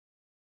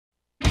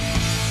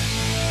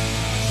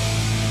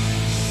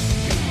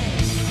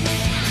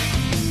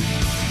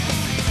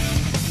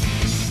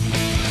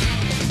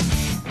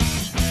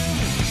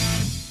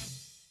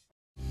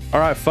All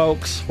right,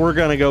 folks, we're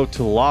gonna go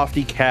to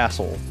Lofty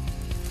Castle.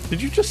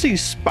 Did you just see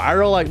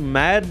Spyro like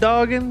mad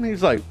dogging?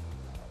 He's like,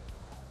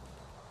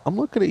 I'm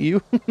looking at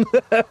you.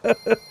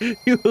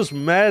 He was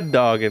mad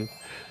dogging.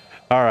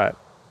 All right,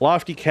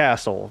 Lofty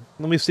Castle.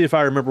 Let me see if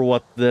I remember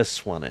what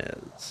this one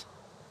is.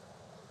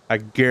 I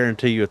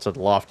guarantee you it's a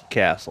Lofty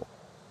Castle.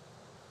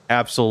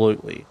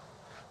 Absolutely.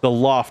 The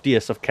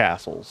loftiest of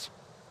castles.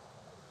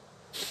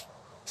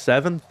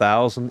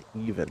 7,000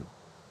 even.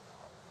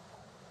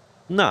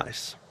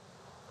 Nice.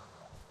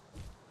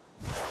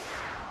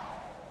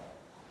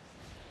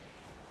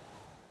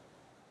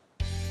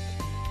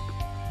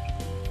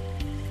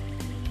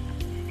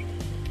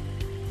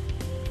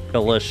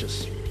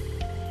 Delicious.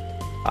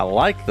 I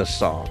like this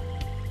song.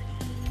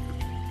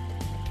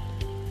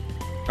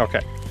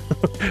 Okay.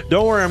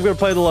 Don't worry, I'm gonna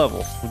play the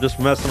level. I'm just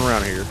messing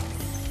around here.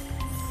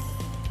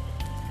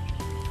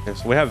 Okay,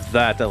 so we have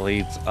that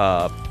leads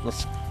up.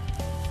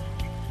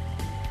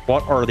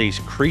 What are these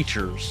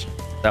creatures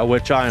that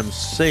which I am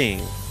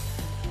seeing?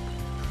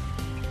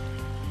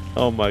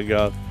 Oh my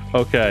god.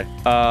 Okay.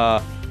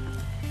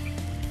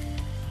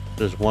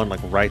 There's one like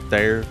right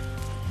there.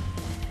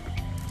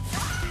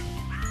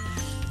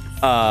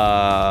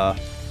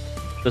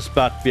 This is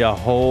about to be a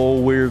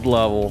whole weird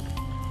level.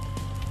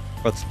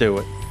 Let's do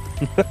it.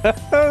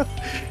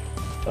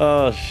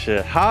 Oh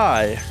shit.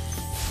 Hi.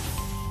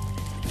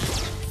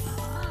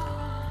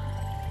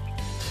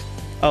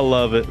 I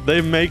love it.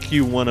 They make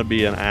you want to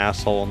be an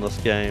asshole in this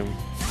game.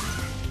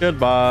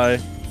 Goodbye.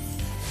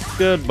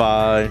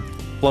 Goodbye.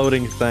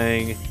 Floating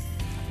thing.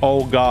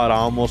 Oh god, I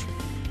almost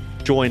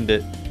joined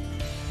it.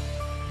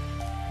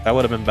 That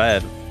would have been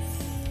bad.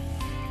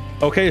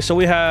 Okay, so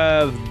we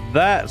have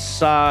that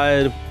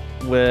side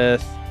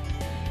with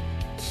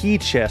key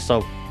chest.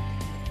 So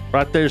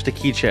right there's the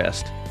key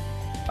chest.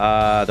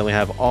 Then we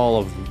have all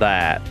of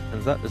that.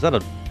 Is that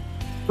a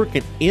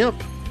freaking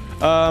imp?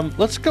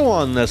 Let's go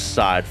on this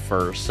side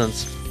first,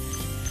 since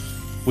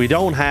we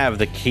don't have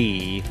the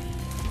key.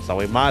 So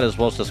we might as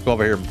well just go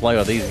over here and play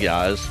with these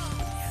guys.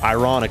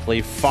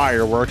 Ironically,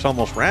 fireworks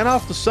almost ran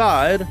off the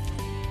side.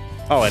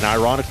 Oh, and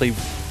ironically,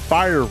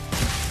 fireworks.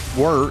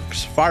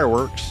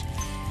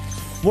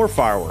 More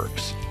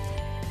fireworks.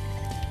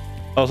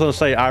 I was going to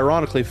say,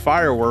 ironically,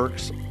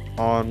 fireworks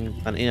on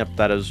an imp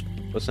that is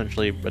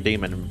essentially a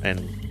demon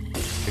and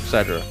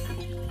etc.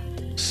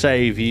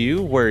 Save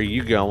you. Where are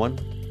you going?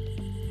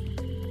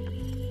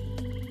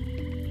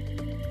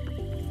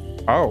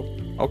 Oh,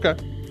 okay.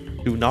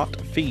 Do not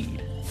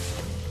feed.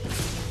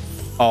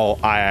 Oh,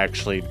 I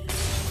actually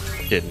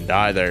didn't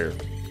die there.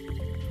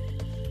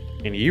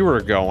 And you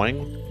were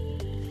going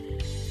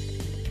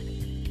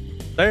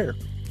there.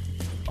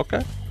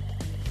 Okay.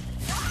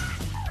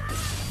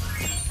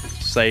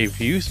 Save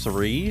you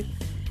 3.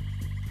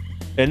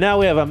 And now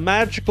we have a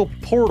magical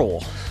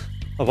portal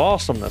of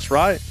awesomeness,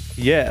 right?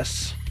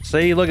 Yes.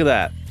 See, look at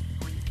that.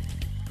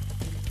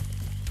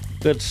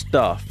 Good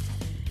stuff.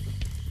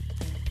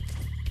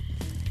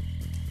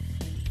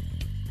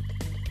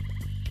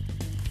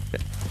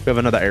 Okay. We have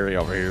another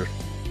area over here.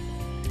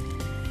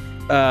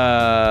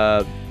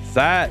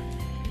 That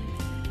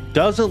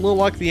doesn't look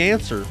like the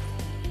answer.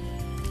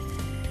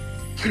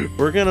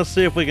 We're gonna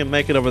see if we can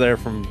make it over there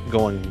from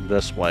going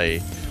this way,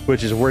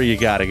 which is where you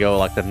gotta go,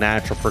 like the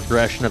natural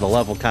progression of the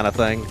level kind of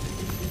thing.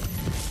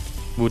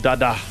 Ooh, da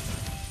da.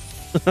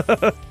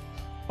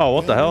 Oh,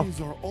 what the hell?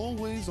 Enemies are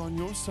always on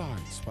your side,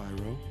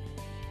 Spyro.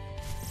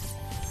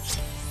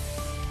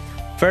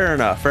 Fair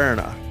enough, fair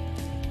enough.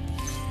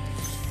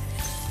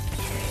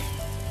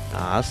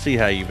 I see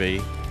how you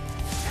be.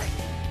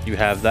 You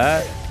have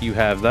that, you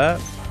have that.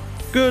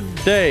 Good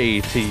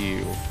day to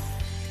you.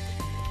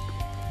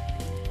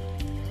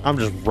 I'm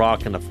just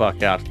rocking the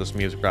fuck out to this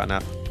music right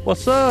now.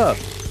 What's up?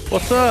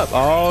 What's up?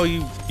 Oh,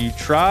 you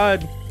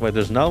tried. Wait,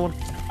 there's another one.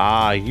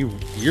 Ah, you're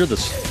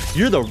the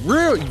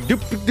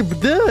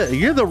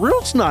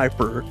real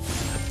sniper.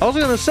 I was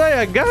gonna say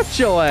I got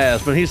your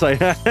ass, but he's like,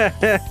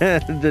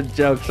 the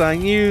joke's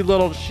on you,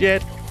 little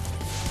shit.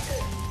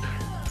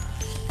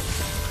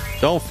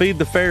 Don't feed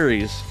the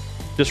fairies.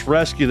 Just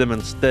rescue them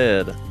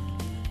instead.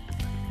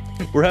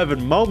 We're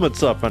having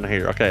moments up in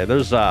here. Okay,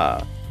 there's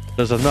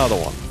another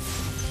one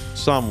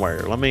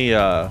somewhere. Let me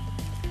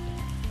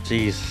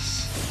Jesus.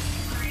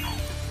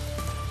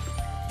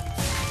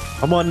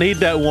 I'm gonna need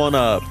that one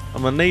up.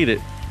 I'm gonna need it.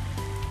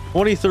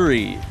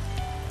 23.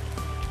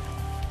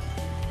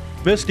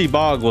 Misty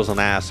Bog was an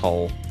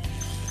asshole.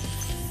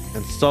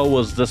 And so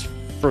was this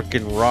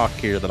freaking rock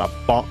here that I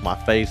bonked my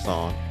face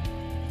on.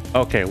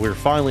 Okay, we're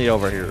finally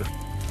over here.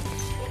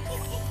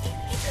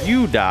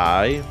 You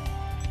die.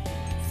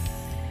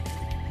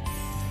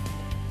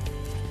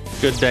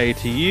 Good day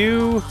to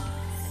you.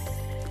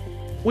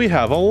 We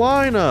have a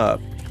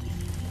lineup.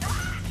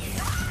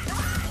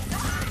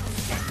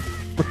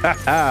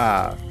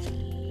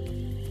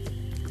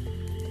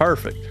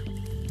 Perfect.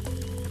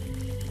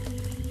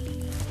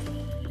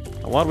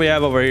 And what do we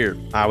have over here?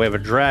 Ah, we have a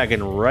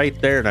dragon right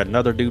there and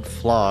another dude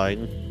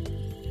flying.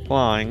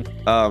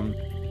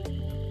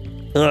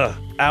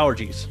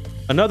 Allergies.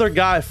 Another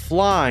guy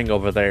flying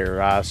over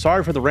there.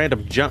 Sorry for the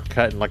random jump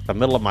cut in like the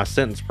middle of my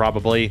sentence,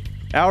 probably.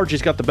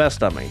 Allergies got the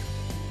best of me.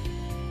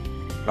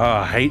 Oh,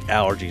 I hate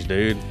allergies,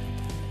 dude.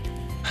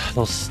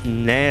 Those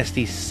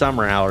nasty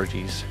summer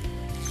allergies.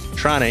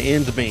 Trying to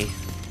end me.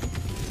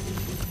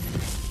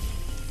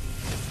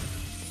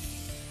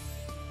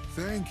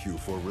 Thank you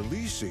for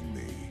releasing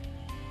me.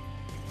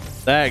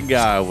 That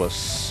guy was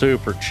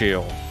super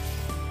chill.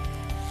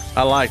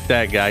 I like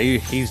that guy.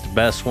 He's the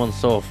best one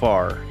so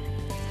far.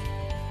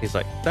 He's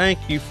like,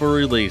 thank you for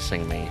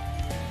releasing me.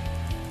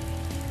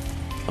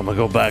 I'm gonna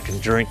go back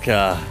and drink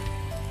my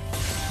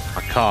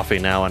coffee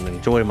now and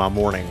enjoy my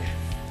morning.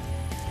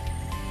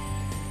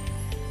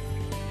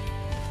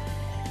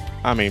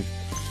 I mean,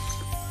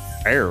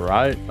 fair,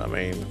 right? I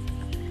mean,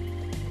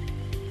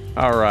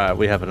 all right,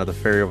 we have another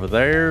fairy over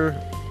there.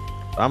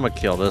 I'm gonna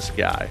kill this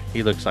guy.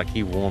 He looks like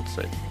he wants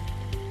it.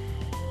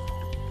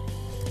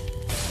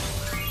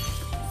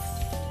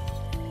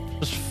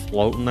 Just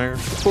floating there.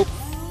 Boop.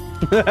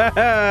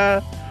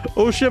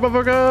 Oh shit, I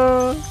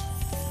forgot.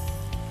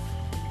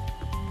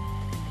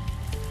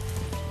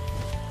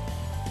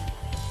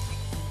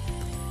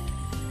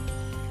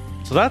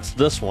 So that's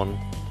this one.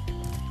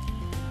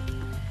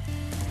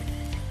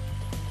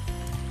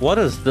 What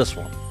is this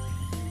one?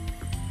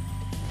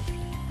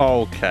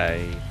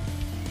 Okay.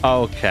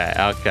 Okay,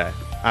 okay.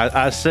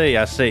 I see,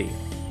 I see.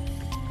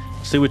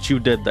 See what you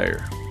did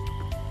there.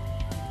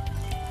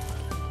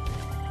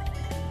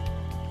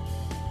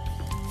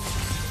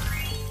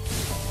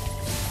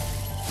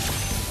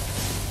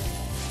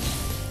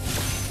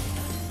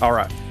 All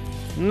right.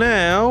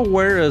 Now,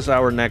 where is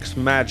our next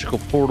magical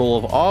portal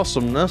of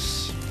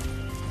awesomeness?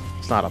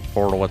 It's not a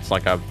portal, it's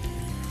like a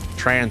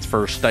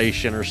transfer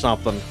station or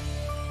something.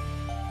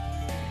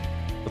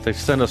 But they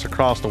send us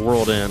across the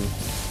world in.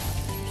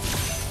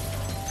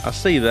 I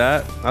see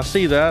that. I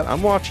see that.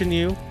 I'm watching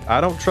you.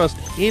 I don't trust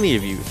any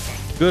of you.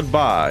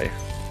 Goodbye.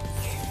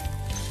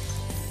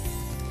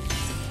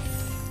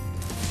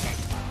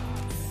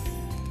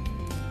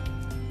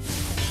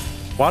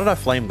 Why did I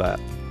flame that?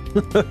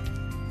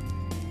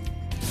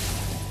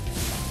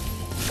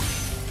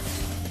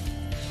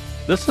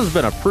 This has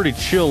been a pretty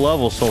chill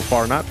level so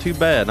far. Not too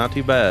bad. Not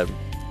too bad.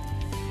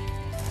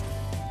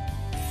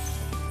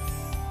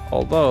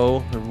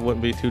 Although, it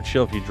wouldn't be too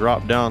chill if you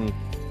drop down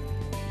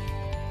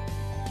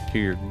to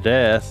your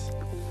death.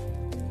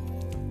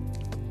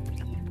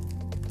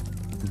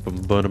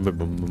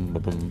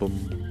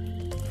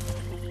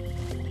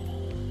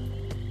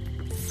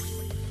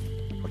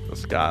 Let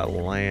this guy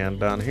land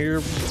down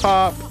here.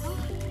 Pop.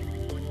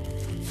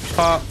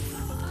 Pop.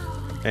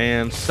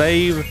 And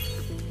save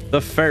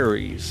the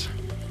fairies.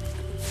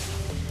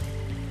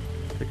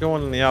 They're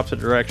going in the opposite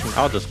direction.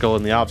 I'll just go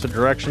in the opposite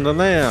direction than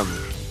them.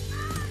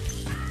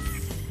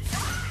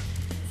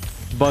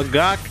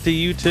 Bugak to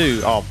you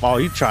too. Oh,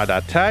 you tried to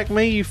attack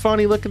me, you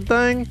funny looking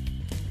thing.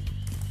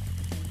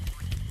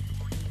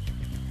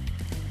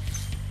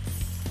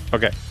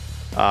 Okay.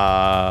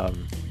 Let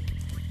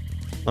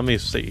me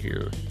see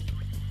here.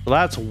 So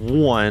that's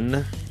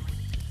one.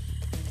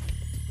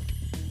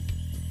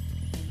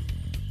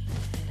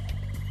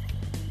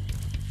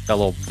 Got a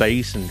little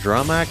bass and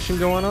drum action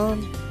going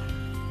on.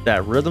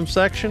 That rhythm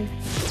section.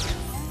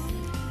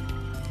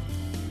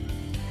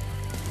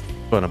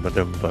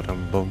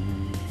 Ba-dum-ba-dum-ba-dum-bum.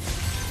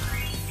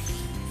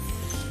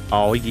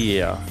 Oh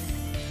yeah.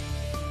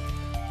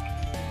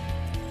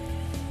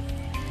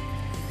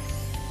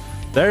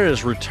 There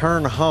is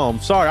Return Home.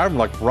 Sorry, I'm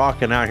like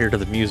rocking out here to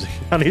the music.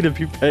 I need to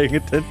be paying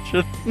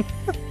attention.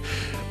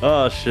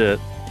 Oh shit.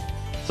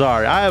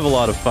 Sorry, I have a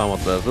lot of fun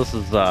with this. This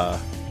is that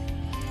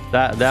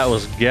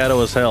was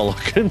ghetto as hell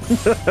looking.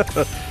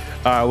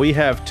 We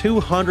have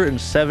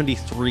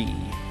 273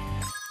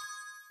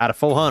 out of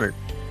 400.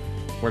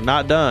 We're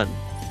not done.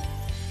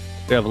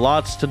 We have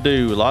lots to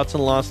do, lots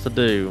and lots to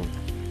do.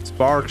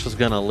 Sparks is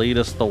gonna lead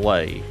us the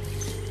way.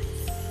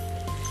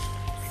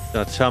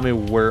 Gonna tell me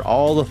where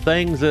all the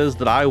things is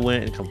that I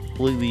went and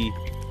completely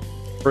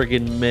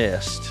friggin'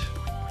 missed.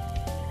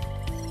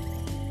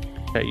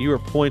 Okay, you are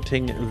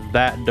pointing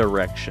that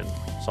direction.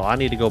 So I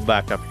need to go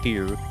back up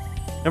here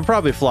and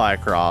probably fly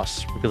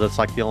across because it's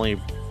like the only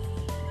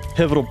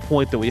pivotal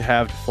point that we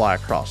have to fly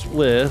across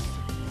with.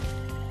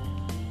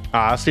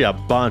 I see a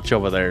bunch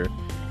over there.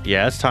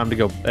 Yeah, it's time to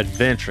go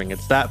adventuring.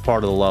 It's that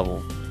part of the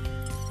level.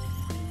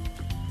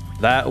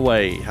 That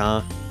way,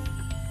 huh?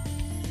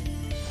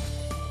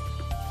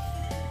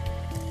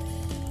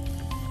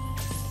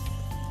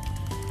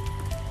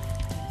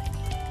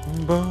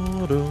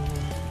 Oh,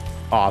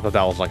 I thought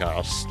that was like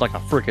a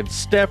freaking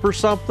step or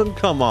something.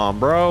 Come on,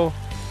 bro.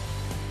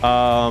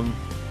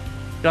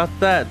 Got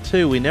that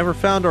too. We never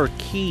found our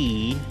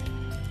key.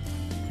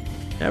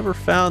 Never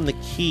found the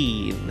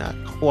key. Not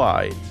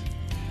quite.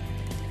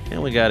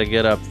 And we got to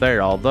get up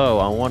there. Although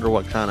I wonder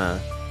what kind of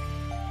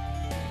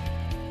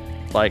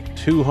like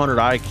 200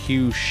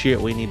 IQ shit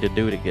we need to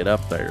do to get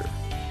up there.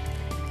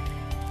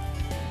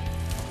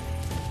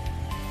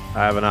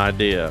 I have an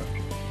idea.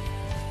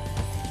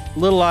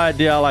 Little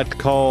idea I like to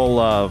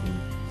call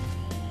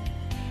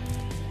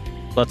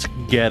Let's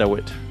ghetto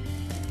it.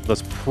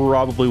 That's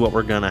probably what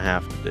we're gonna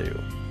have to do.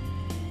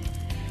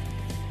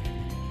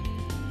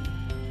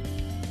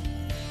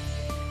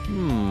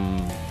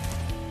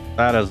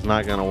 That is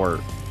not gonna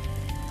work.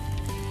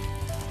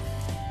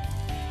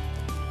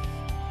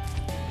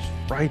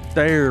 It's right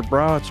there,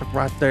 bro. It's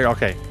right there.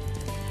 Okay,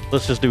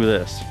 let's just do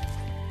this.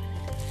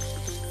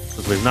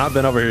 Because we've not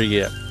been over here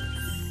yet.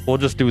 We'll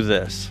just do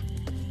this.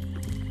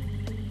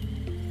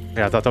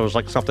 Yeah, I thought there was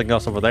like something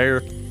else over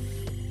there.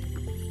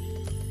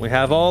 We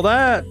have all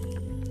that.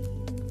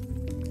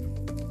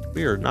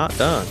 We are not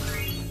done.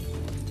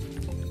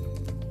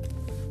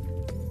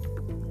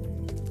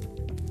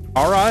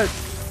 All right,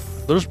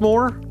 there's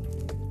more.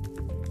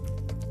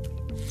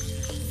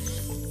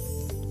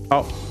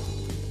 Oh,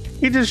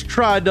 he just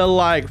tried to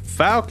like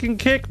falcon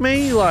kick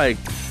me, like.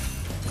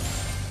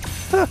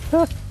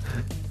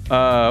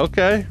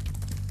 Okay.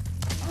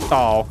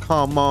 Oh,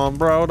 come on,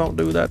 bro, don't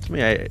do that to me.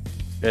 Hey,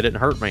 it didn't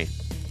hurt me.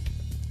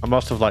 I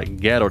must have like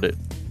ghettoed it.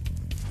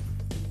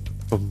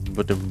 Boom,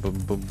 boom, boom,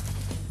 boom.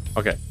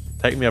 Okay,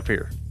 take me up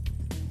here.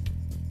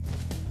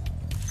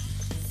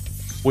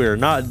 We're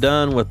not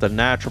done with the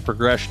natural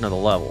progression of the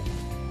level.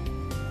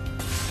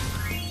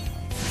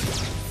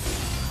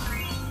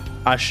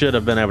 I should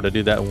have been able to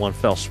do that in one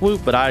fell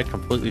swoop, but I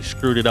completely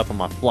screwed it up on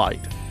my flight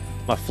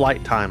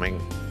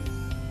timing.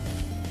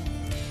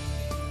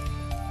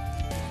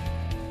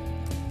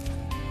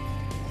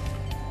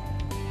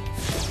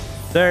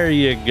 There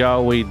you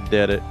go, we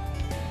did it.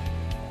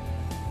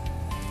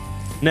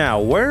 Now,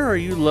 where are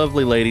you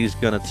lovely ladies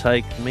gonna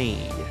take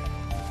me?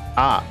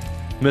 Ah,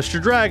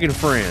 Mr. Dragon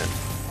Friend.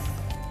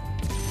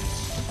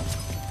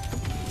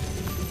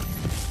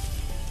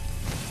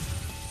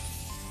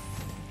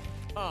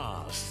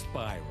 Ah,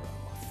 Spyro,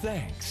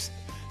 thanks.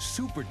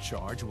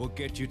 Supercharge will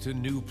get you to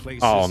new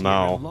places Oh, here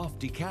no. in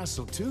Lofty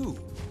Castle too.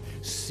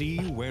 See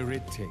where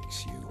it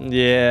takes you.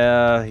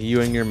 Yeah,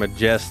 you and your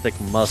majestic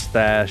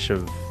mustache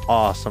of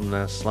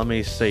awesomeness. Let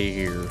me see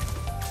here.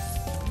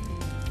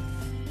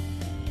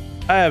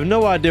 I have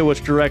no idea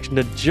which direction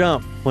to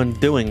jump when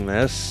doing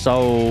this,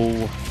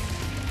 so...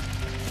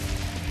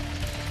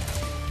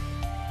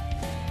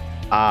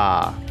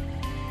 Ah.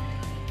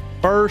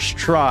 First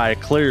try,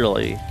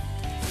 clearly.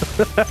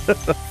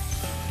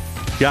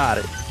 Got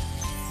it.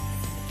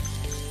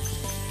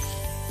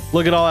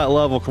 Look at all that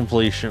level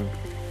completion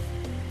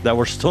that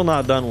we're still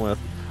not done with.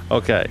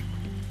 Okay.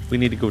 We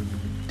need to go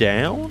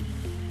down?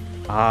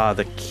 Ah,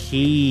 the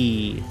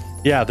key.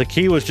 Yeah, the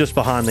key was just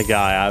behind the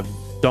guy. I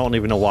don't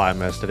even know why I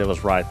missed it. It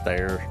was right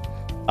there.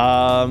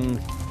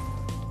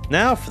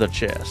 Now for the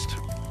chest.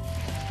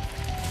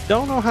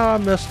 Don't know how I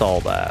missed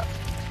all that.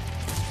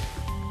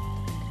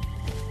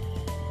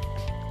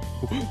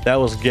 That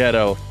was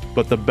ghetto,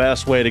 but the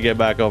best way to get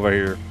back over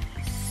here.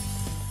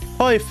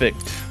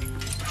 Perfect.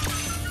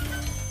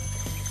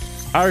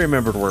 I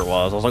remembered where it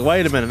was. I was like,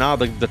 wait a minute. Now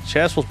the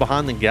chest was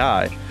behind the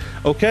guy.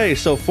 Okay,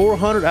 so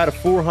 400 out of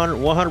 400,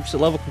 100%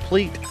 level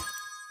complete.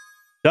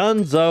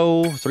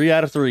 Dunzo, 3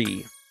 out of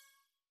 3.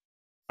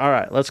 All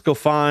right, let's go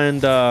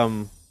find,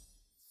 do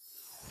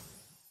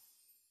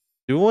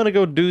we want to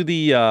go do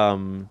the,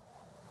 I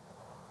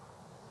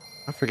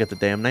forget the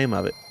damn name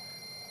of it.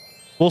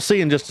 We'll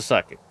see in just a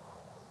second.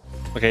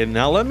 Okay,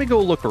 now let me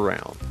go look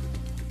around.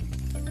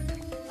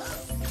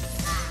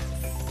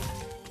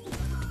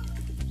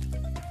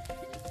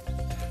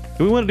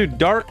 Do we want to do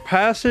Dark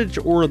Passage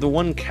or the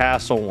one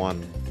castle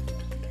one?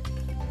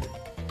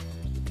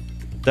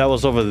 That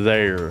was over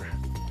there.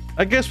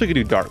 I guess we could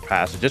do Dark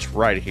Passage. It's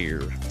right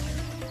here.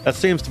 That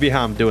seems to be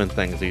how I'm doing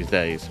things these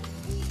days.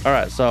 All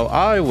right, so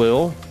I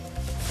will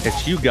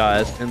catch you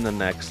guys in the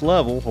next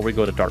level where we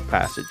go to Dark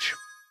Passage.